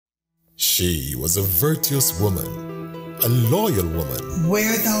She was a virtuous woman, a loyal woman,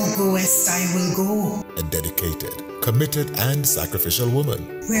 Where thou goest, I will go. a dedicated, committed, and sacrificial woman,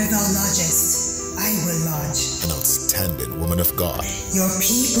 Where thou lodgest, I will lodge. an outstanding woman of God. Your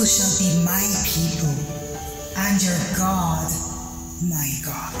people shall be my people, and your God, my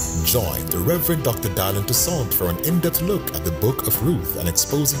God. Join the Reverend Dr. Darlin Toussaint for an in-depth look at the book of Ruth and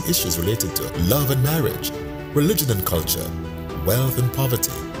exposing issues related to love and marriage, religion and culture, wealth and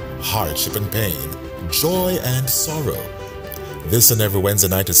poverty, hardship and pain, joy and sorrow. This and every Wednesday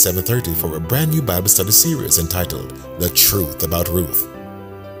night at 7:30 for a brand new Bible study series entitled The Truth About Ruth.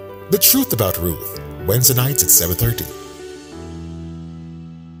 The Truth About Ruth, Wednesday nights at 7:30.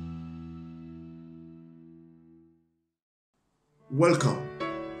 Welcome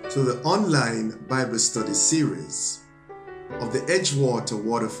to the online Bible study series of the Edgewater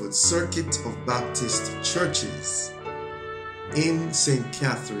Waterford Circuit of Baptist Churches in St.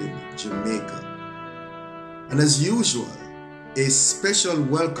 Catherine, Jamaica. And as usual, a special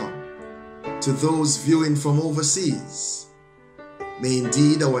welcome to those viewing from overseas. May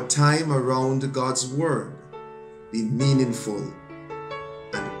indeed our time around God's Word be meaningful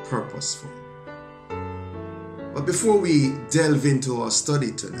and purposeful. But before we delve into our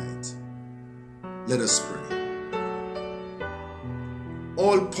study tonight, let us pray.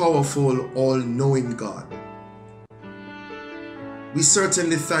 All-powerful, all-knowing God, we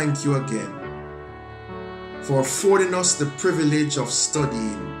certainly thank you again for affording us the privilege of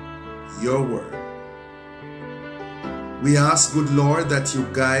studying your word. We ask, good Lord, that you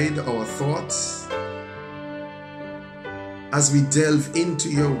guide our thoughts as we delve into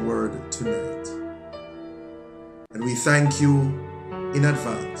your word tonight. And we thank you in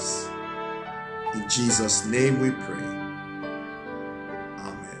advance. In Jesus' name we pray.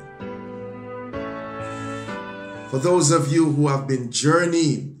 For those of you who have been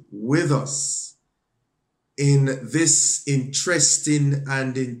journeying with us in this interesting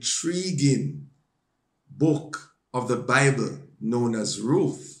and intriguing book of the Bible known as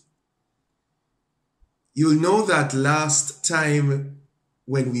Ruth, you'll know that last time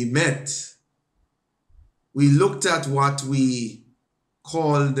when we met, we looked at what we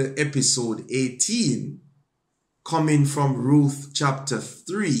called episode 18, coming from Ruth chapter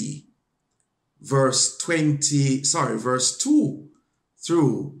 3, verse 2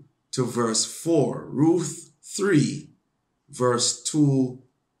 through to verse 4. Ruth 3, verse 2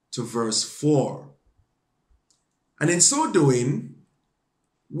 to verse 4. And in so doing,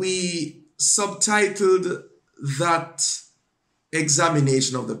 we subtitled that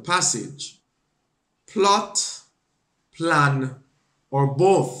examination of the passage, Plot, Plan, or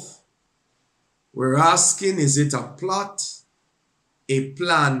Both. We're asking, is it a plot, a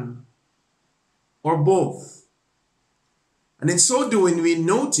plan, or both? And in so doing, we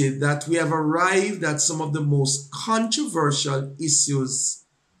noted that we have arrived at some of the most controversial issues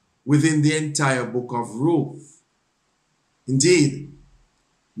within the entire book of Ruth. Indeed,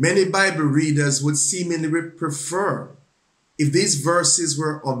 many Bible readers would seemingly prefer if these verses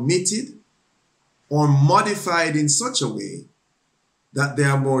were omitted or modified in such a way that they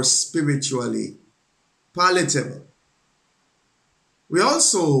are more spiritually palatable. We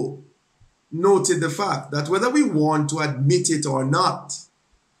also noted the fact that whether we want to admit it or not,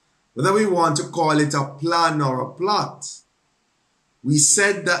 whether we want to call it a plan or a plot, we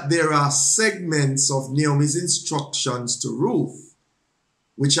said that there are segments of Naomi's instructions to Ruth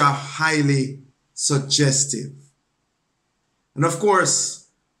which are highly suggestive. And of course,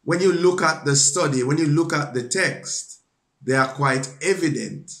 when you look at the study, when you look at the text, they are quite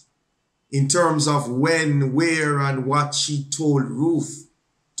evident in terms of when, where, and what she told Ruth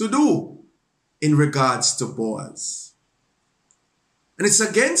to do in regards to Boaz. And it's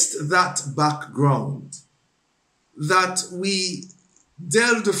against that background that we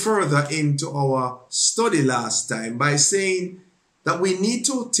delved further into our study last time by saying that we need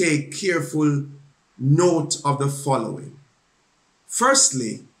to take careful note of the following.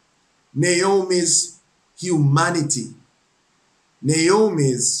 Firstly, Naomi's humanity.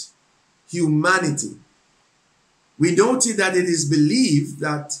 Naomi's humanity. We noted that it is believed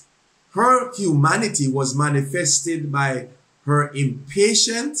that her humanity was manifested by her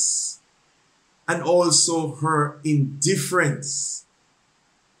impatience and also her indifference.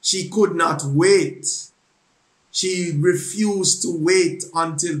 She could not wait. She refused to wait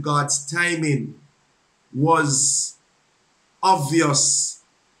until God's timing was obvious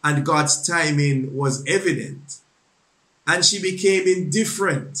and God's timing was evident. And she became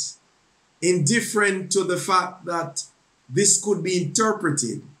indifferent to the fact that this could be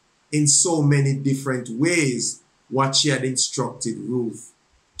interpreted in so many different ways what she had instructed Ruth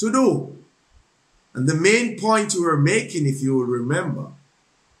to do. And the main point we were making, if you will remember,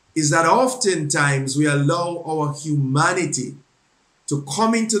 is that oftentimes we allow our humanity to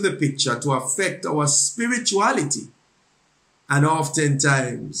come into the picture to affect our spirituality. And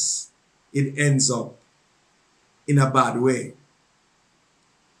oftentimes it ends up in a bad way.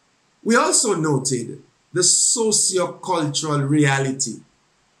 We also noted the socio-cultural reality.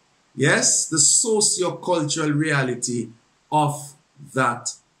 Yes, the socio-cultural reality of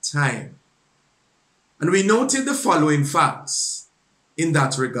that time. And we noted the following facts in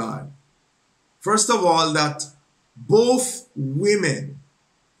that regard. First of all, that both women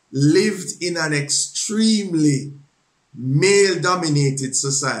lived in an extremely male-dominated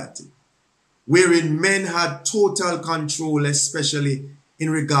society, wherein men had total control, especially in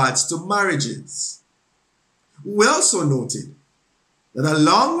regards to marriages. We also noted that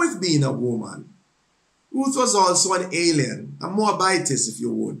along with being a woman, Ruth was also an alien, a Moabitess, if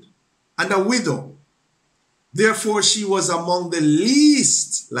you would, and a widow. Therefore, she was among the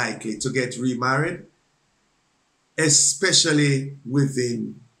least likely to get remarried, especially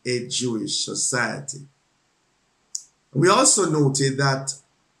within a Jewish society. We also noted that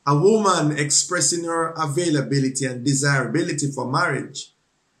a woman expressing her availability and desirability for marriage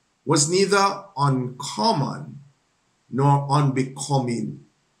was neither uncommon nor unbecoming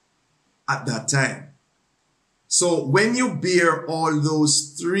at that time. So when you bear all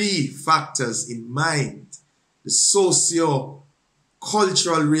those three factors in mind, the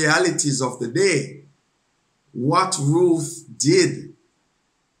socio-cultural realities of the day, what Ruth did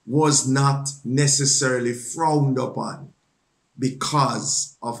was not necessarily frowned upon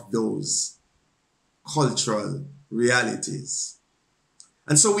because of those cultural realities.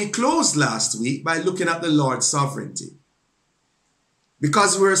 And so we closed last week by looking at the Lord's sovereignty,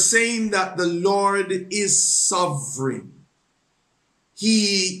 because we're saying that the Lord is sovereign.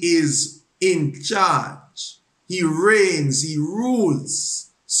 He is in charge. He reigns, he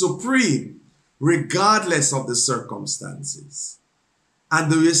rules supreme, regardless of the circumstances.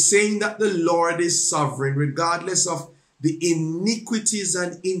 And we're saying that the Lord is sovereign, regardless of the iniquities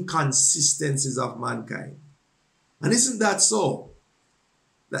and inconsistencies of mankind. And isn't that so?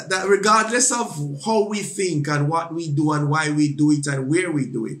 That regardless of how we think and what we do and why we do it and where we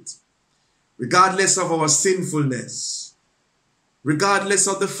do it, regardless of our sinfulness, regardless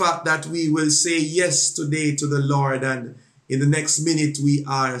of the fact that we will say yes today to the Lord and in the next minute we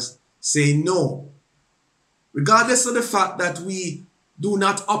are saying no, regardless of the fact that we do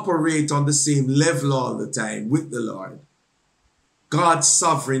not operate on the same level all the time with the Lord, God's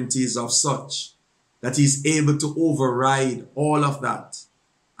sovereignty is of such that he's able to override all of that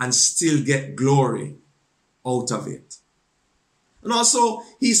and still get glory out of it. And also,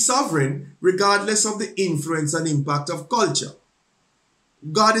 he's sovereign regardless of the influence and impact of culture.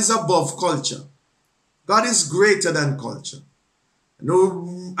 God is above culture. God is greater than culture.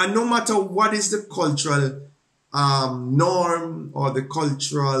 And no matter what is the cultural norm or the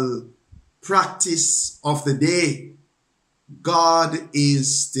cultural practice of the day, God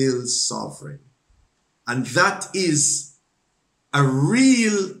is still sovereign. And that is a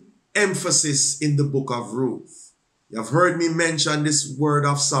real emphasis in the book of Ruth. You have heard me mention this word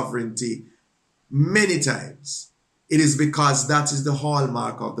of sovereignty many times. It is because that is the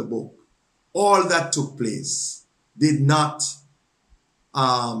hallmark of the book. All that took place did not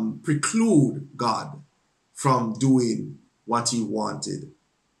preclude God from doing what he wanted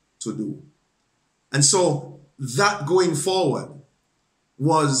to do. And so that going forward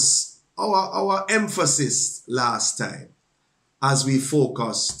was our emphasis last time as we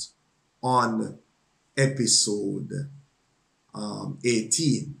focused on episode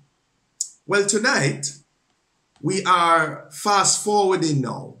 18. Well, tonight we are fast forwarding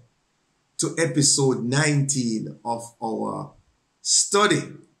now to episode 19 of our study.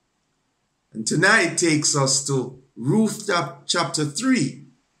 And tonight takes us to Ruth chapter 3,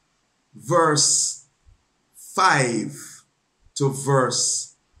 verse 5 to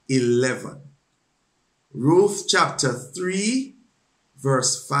verse 11. Ruth chapter 3,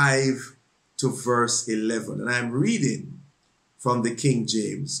 verse 5 to verse 11. And I'm reading from the King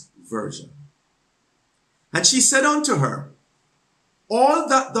James Version. And she said unto her, All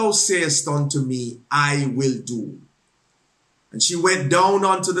that thou sayest unto me, I will do. And she went down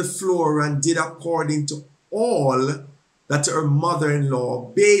onto the floor and did according to all that her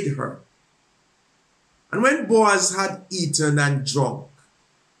mother-in-law bade her. And when Boaz had eaten and drunk,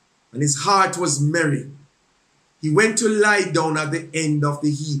 and his heart was merry, he went to lie down at the end of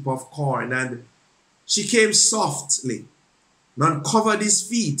the heap of corn, and she came softly and uncovered his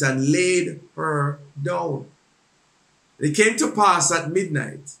feet and laid her down. It came to pass at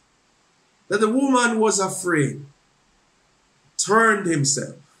midnight that the woman was afraid, turned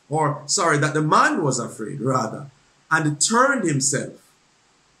himself, that the man was afraid rather, and turned himself.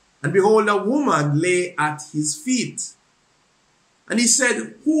 And behold, a woman lay at his feet. And he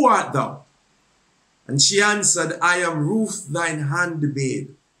said, Who art thou? And she answered, I am Ruth, thine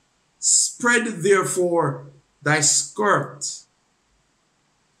handmaid. Spread therefore thy skirt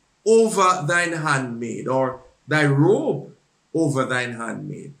over thine handmaid, or thy robe over thine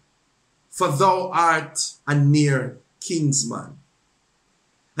handmaid, for thou art a near kinsman.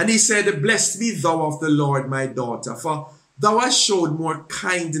 And he said, Blessed be thou of the Lord, my daughter, for thou hast showed more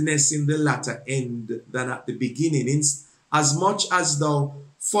kindness in the latter end than at the beginning, as much as thou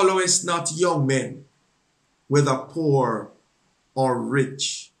followest not young men, whether poor or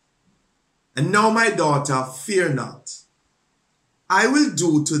rich. And now, my daughter, fear not. I will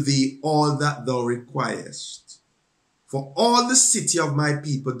do to thee all that thou requirest. For all the city of my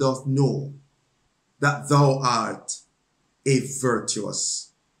people doth know that thou art a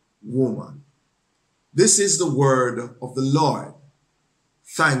virtuous woman. This is the word of the Lord.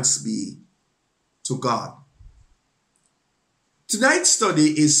 Thanks be to God. Tonight's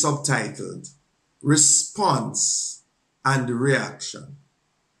study is subtitled Response and Reaction.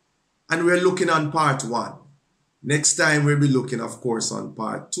 And we're looking on part 1. Next time we'll be looking, of course, on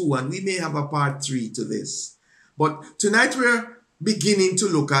part 2, and we may have a part 3 to this. But tonight we're beginning to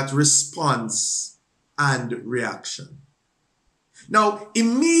look at response and reaction. Now,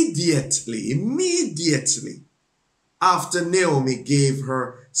 immediately after Naomi gave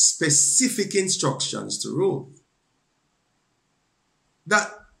her specific instructions to Ruth, that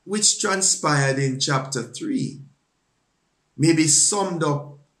which transpired in chapter 3 may be summed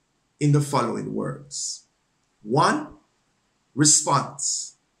up in the following words. 1,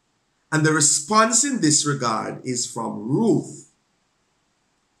 response. And the response in this regard is from Ruth.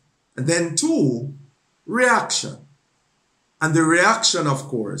 And then 2, reaction. And the reaction, of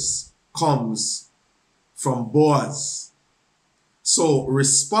course, comes from Boaz. So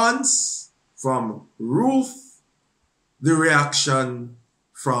response from Ruth, the reaction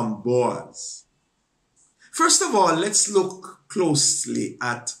from Boaz. First of all, let's look closely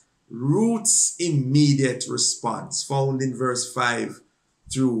at Ruth's immediate response, found in verse 5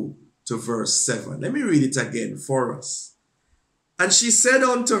 through to verse 7. Let me read it again for us. And she said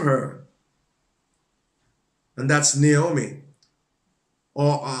unto her, and that's Naomi,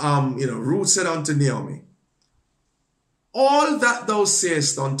 Ruth said unto Naomi, all that thou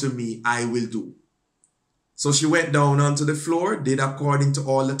sayest unto me, I will do. So she went down onto the floor, did according to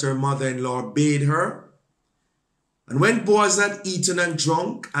all that her mother-in-law bade her. And when Boaz had eaten and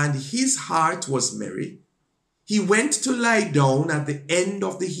drunk, and his heart was merry, he went to lie down at the end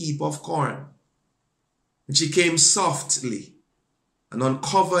of the heap of corn. And she came softly and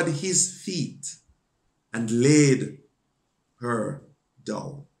uncovered his feet and laid her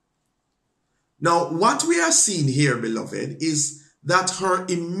down. Now, what we are seeing here, beloved, is that her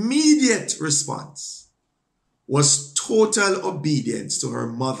immediate response was total obedience to her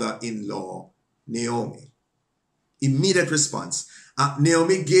mother-in-law, Naomi. Immediate response.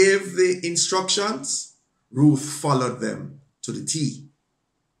 Naomi gave the instructions. Ruth followed them to the T.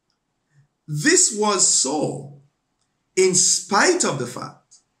 This was so in spite of the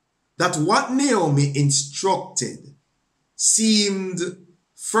fact that what Naomi instructed seemed,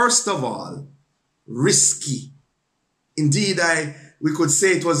 first of all, risky. Indeed, we could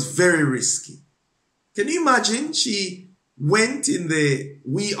say it was very risky. Can you imagine? She went in the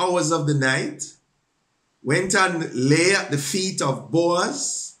wee hours of the night, went and lay at the feet of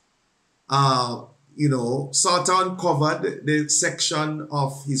Boaz, sort of uncovered the section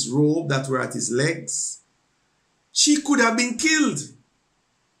of his robe that were at his legs. She could have been killed.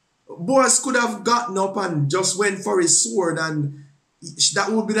 Boaz could have gotten up and just went for his sword, and that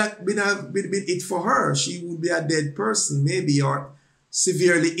would been it for her. She would be a dead person, maybe, or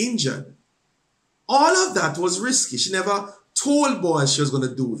severely injured. All of that was risky. She never told Boaz she was going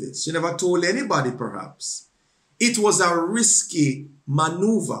to do this. She never told anybody, perhaps. It was a risky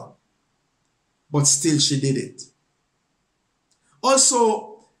maneuver, but still she did it.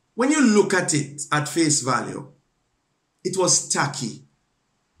 Also, when you look at it at face value, it was tacky.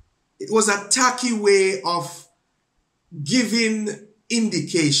 It was a tacky way of giving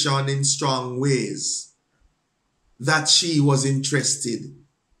indication in strong ways that she was interested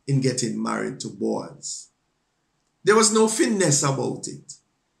in getting married to Boaz. There was no finesse about it.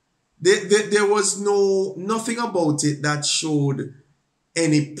 There was nothing about it that showed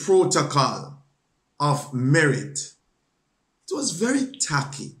any protocol of merit. It was very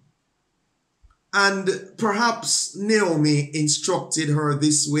tacky. And perhaps Naomi instructed her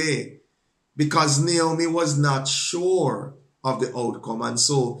this way because Naomi was not sure of the outcome. And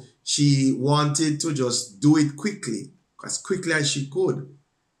so she wanted to just do it quickly, as quickly as she could,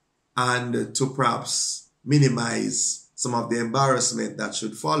 and to perhaps minimize some of the embarrassment that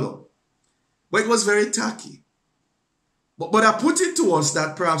should follow. But it was very tacky. But I put it to us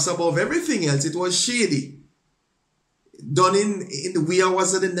that perhaps above everything else, it was shady. Done in the wee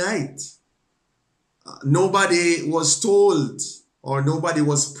hours of the night. Nobody was told or nobody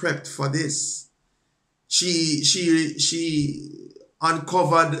was prepped for this. She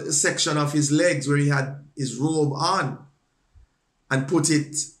uncovered a section of his legs where he had his robe on and put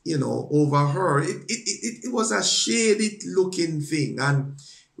it, over her. It was a shady looking thing and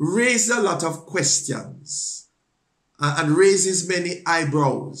raised a lot of questions and raises many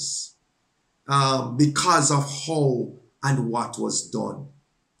eyebrows because of how and what was done.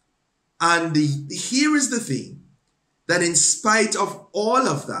 And here is the thing, that in spite of all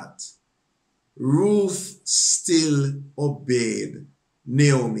of that, Ruth still obeyed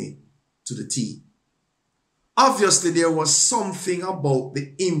Naomi to the T. Obviously, there was something about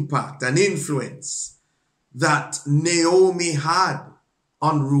the impact and influence that Naomi had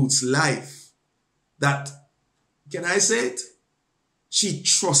on Ruth's life that, can I say it? She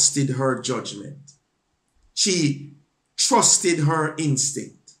trusted her judgment. She trusted her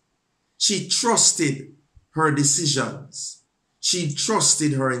instinct. She trusted her decisions. She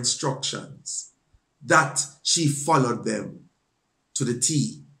trusted her instructions, that she followed them to the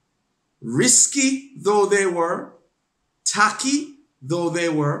T. Risky though they were, tacky though they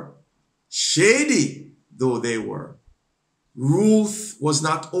were, shady though they were, Ruth was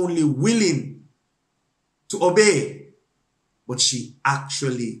not only willing to obey, but she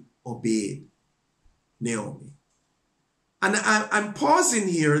actually obeyed Naomi. And I'm pausing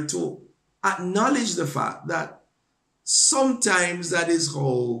here to acknowledge the fact that sometimes that is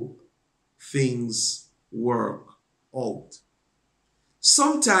how things work out.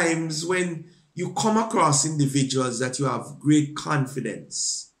 Sometimes when you come across individuals that you have great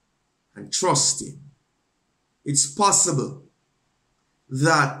confidence and trust in, it's possible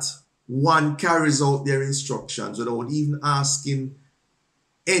that one carries out their instructions without even asking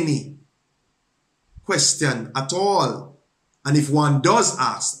any question at all. And if one does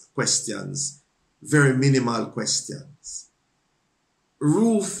ask questions, very minimal questions.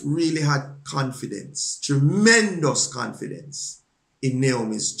 Ruth really had confidence, tremendous confidence in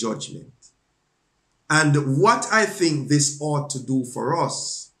Naomi's judgment. And what I think this ought to do for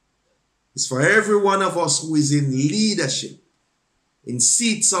us is for every one of us who is in leadership, in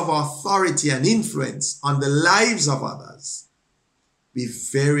seats of authority and influence on the lives of others, be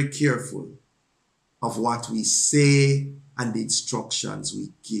very careful of what we say and the instructions we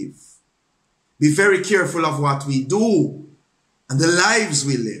give. Be very careful of what we do and the lives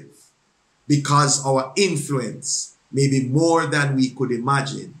we live, because our influence may be more than we could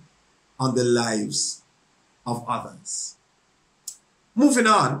imagine on the lives of others. Moving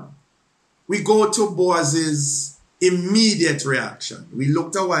on, we go to Boaz's immediate reaction. We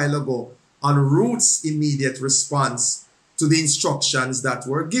looked a while ago on Ruth's immediate response to the instructions that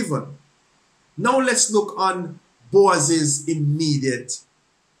were given. Now let's look on Boaz's immediate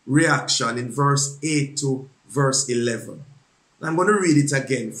reaction in verse 8 to verse 11. I'm going to read it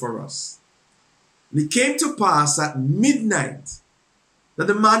again for us. And it came to pass at midnight that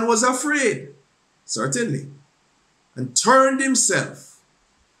the man was afraid, certainly, and turned himself.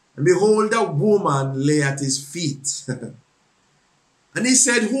 And behold, a woman lay at his feet. And he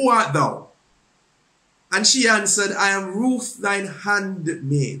said, Who art thou? And she answered, I am Ruth, thine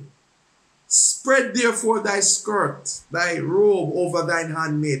handmaid. Spread therefore thy skirt, thy robe over thine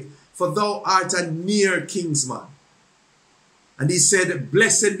handmaid, for thou art a near kinsman. And he said,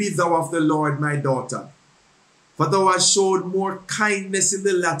 Blessed be thou of the Lord, my daughter, for thou hast showed more kindness in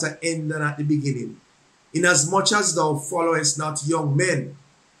the latter end than at the beginning, inasmuch as thou followest not young men,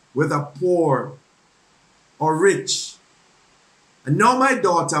 whether poor or rich. And now, my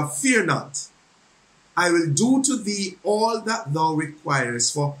daughter, fear not. I will do to thee all that thou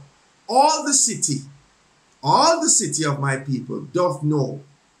requirest, for all the city of my people doth know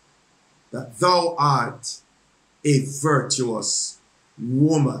that thou art a virtuous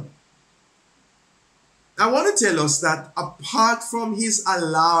woman. I want to tell us that apart from his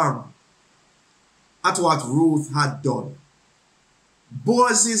alarm at what Ruth had done,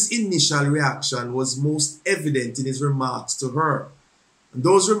 Boaz's initial reaction was most evident in his remarks to her. And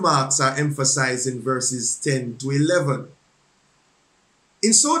those remarks are emphasized in verses 10 to 11.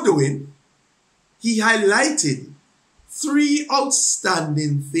 In so doing, he highlighted three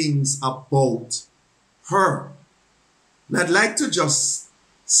outstanding things about her. And I'd like to just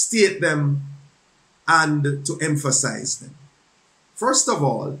state them and to emphasize them. First of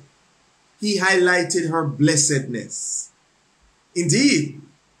all, he highlighted her blessedness. Indeed,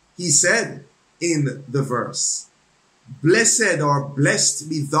 he said in the verse, "Blessed or blessed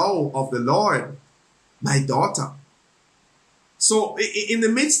be thou of the Lord, my daughter." So in the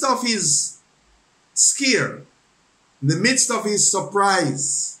midst of his scare, in the midst of his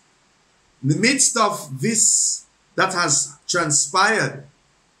surprise, in the midst of this that has transpired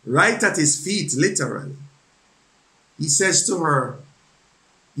right at his feet, literally, he says to her,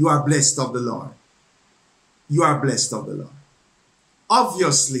 "You are blessed of the Lord. You are blessed of the Lord."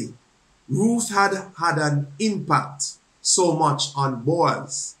 Obviously, Ruth had an impact so much on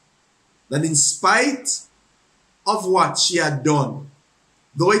Boaz that in spite of what she had done,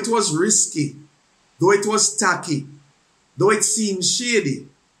 though it was risky, though it was tacky, though it seemed shady,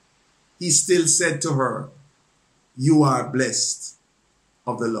 he still said to her, "You are blessed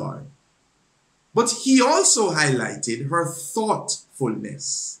of the Lord." But he also highlighted her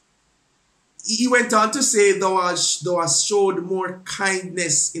thoughtfulness. He went on to say, thou hast showed more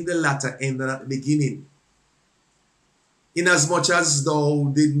kindness in the latter end than at the beginning. Inasmuch as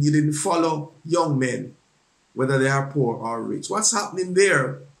you didn't follow young men, whether they are poor or rich. What's happening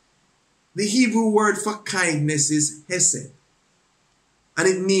there? The Hebrew word for kindness is hesed. And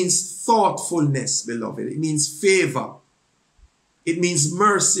it means thoughtfulness, beloved. It means favor. It means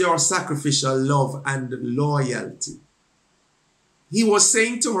mercy or sacrificial love and loyalty. He was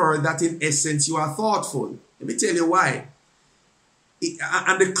saying to her that in essence you are thoughtful. Let me tell you why.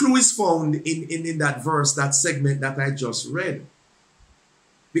 And the clue is found in that verse, that segment that I just read.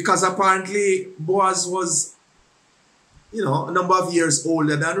 Because apparently Boaz was, a number of years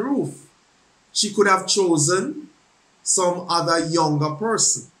older than Ruth. She could have chosen some other younger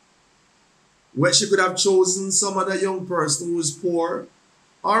person. Where she could have chosen some other young person who was poor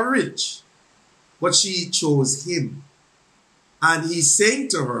or rich. But she chose him. And he's saying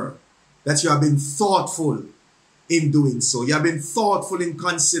to her that you have been thoughtful in doing so. You have been thoughtful in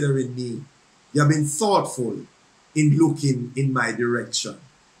considering me. You have been thoughtful in looking in my direction.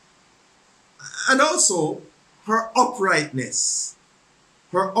 And also her uprightness.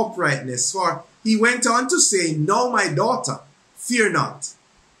 Her uprightness. For he went on to say, "Now my daughter, fear not.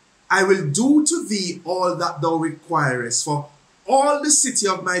 I will do to thee all that thou requirest. For all the city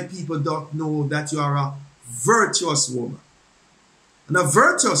of my people doth know that you are a virtuous woman." And a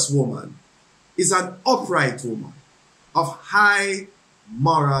virtuous woman is an upright woman of high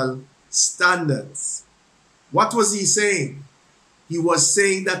moral standards. What was he saying? He was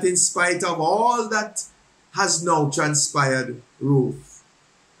saying that in spite of all that has now transpired, Ruth,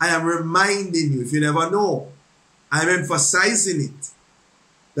 I am reminding you, if you never know, I am emphasizing it,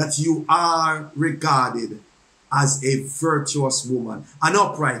 that you are regarded as a virtuous woman, an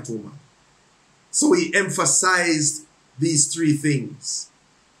upright woman. So he emphasized these three things: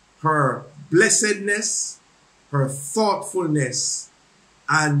 her blessedness, her thoughtfulness,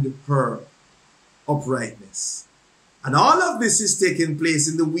 and her uprightness. And all of this is taking place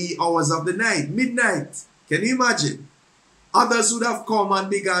in the wee hours of the night, midnight. Can you imagine? Others would have come and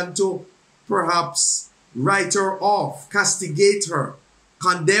begun to perhaps write her off, castigate her,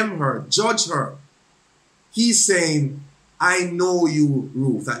 condemn her, judge her. He's saying, I know you,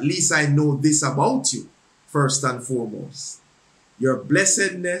 Ruth. At least I know this about you, first and foremost. Your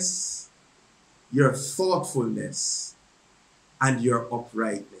blessedness, your thoughtfulness, and your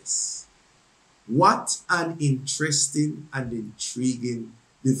uprightness. What an interesting and intriguing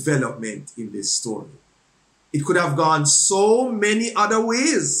development in this story. It could have gone so many other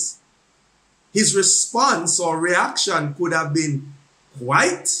ways. His response or reaction could have been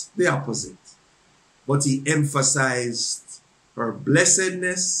quite the opposite. But he emphasized her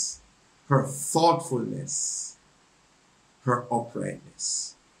blessedness, her thoughtfulness, her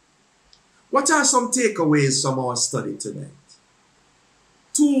uprightness. What are some takeaways from our study tonight?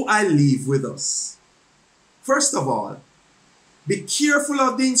 Two I leave with us. First of all, be careful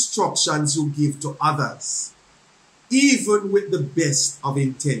of the instructions you give to others, even with the best of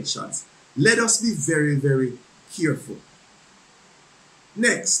intentions. Let us be very, very careful.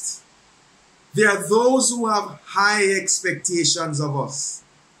 Next, there are those who have high expectations of us,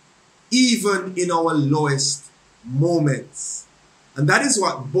 even in our lowest moments. And that is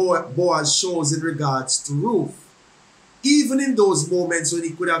what Boaz shows in regards to Ruth. Even in those moments when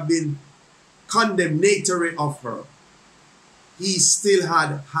he could have been condemnatory of her, he still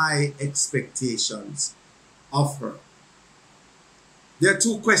had high expectations of her. There are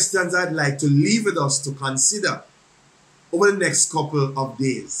two questions I'd like to leave with us to consider. over the next couple of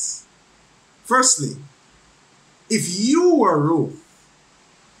days. Firstly, if you were Ruth,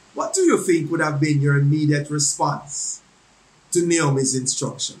 what do you think would have been your immediate response to Naomi's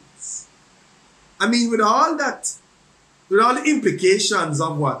instructions? I mean, with all the implications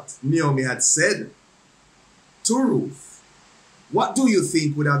of what Naomi had said to Ruth, what do you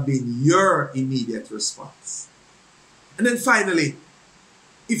think would have been your immediate response? And then finally,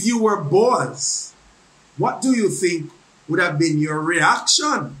 if you were Boaz, what do you think would have been your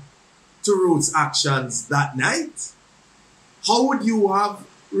reaction to Ruth's actions that night? How would you have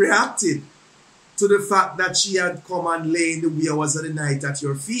reacted to the fact that she had come and lay in the wee hours of the night at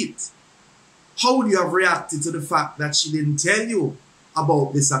your feet? How would you have reacted to the fact that she didn't tell you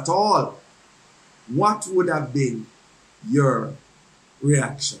about this at all? What would have been your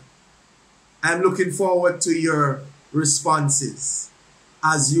reaction? I'm looking forward to your responses,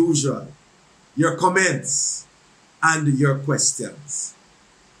 as usual, your comments and your questions.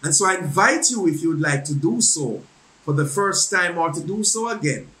 And so I invite you, if you'd like to do so for the first time or to do so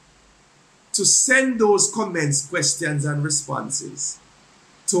again, to send those comments, questions, and responses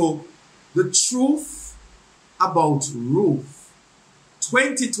to the truth about Ruth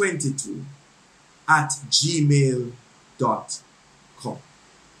 2022 at gmail.com.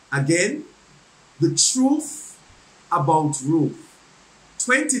 Again, the truth about Ruth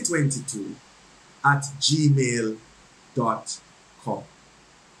 2022 at gmail.com.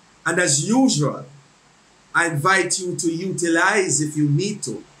 And as usual, I invite you to utilize, if you need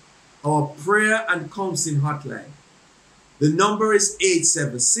to, our prayer and counseling hotline. The number is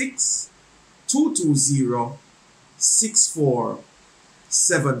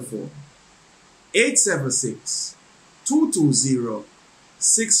 876-220-6474.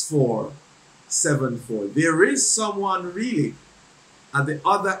 876-220-6474. There is someone really at the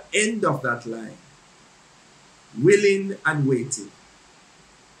other end of that line, willing and waiting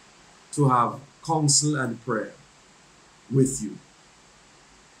to have counsel and prayer with you.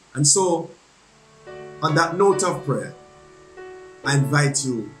 And so, on that note of prayer, I invite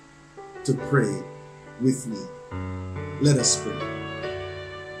you to pray with me. Let us pray.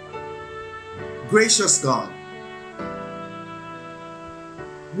 Gracious God,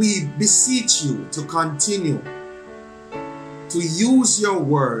 we beseech you to continue to use your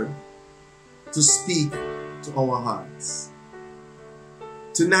word to speak to our hearts.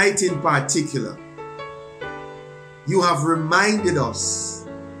 Tonight in particular, you have reminded us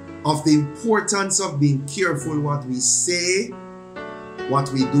of the importance of being careful what we say,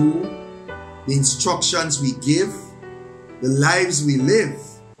 what we do, the instructions we give, the lives we live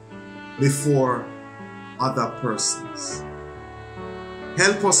before other persons.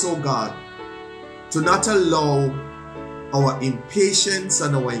 Help us, O God, to not allow our impatience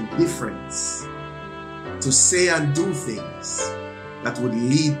and our indifference to say and do things that would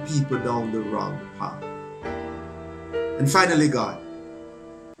lead people down the wrong path. And finally, God,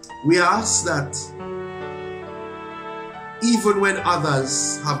 we ask that even when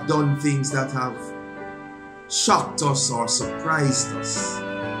others have done things that have shocked us or surprised us,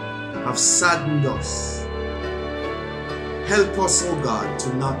 have saddened us, help us, oh God,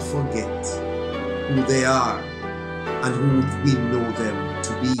 to not forget who they are and who we know them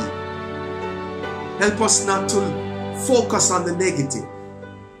to be. Help us not to focus on the negative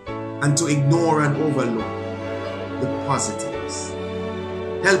and to ignore and overlook the positives.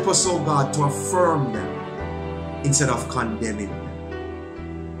 Help us, oh God, to affirm them instead of condemning them.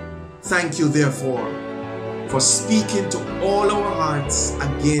 Thank you, therefore, for speaking to all our hearts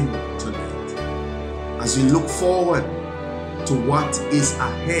again tonight as we look forward to what is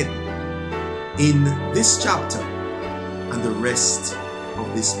ahead in this chapter and the rest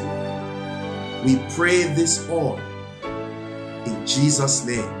of this book. We pray this all in Jesus'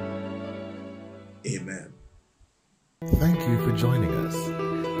 name. Amen. Thank you for joining us.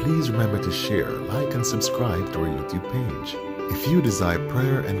 Please remember to share, like, and subscribe to our YouTube page. If you desire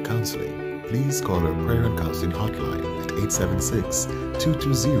prayer and counseling, please call our prayer and counseling hotline at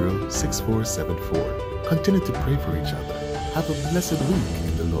 876-220-6474. Continue to pray for each other. Have a blessed week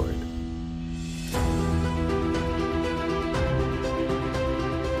in the Lord.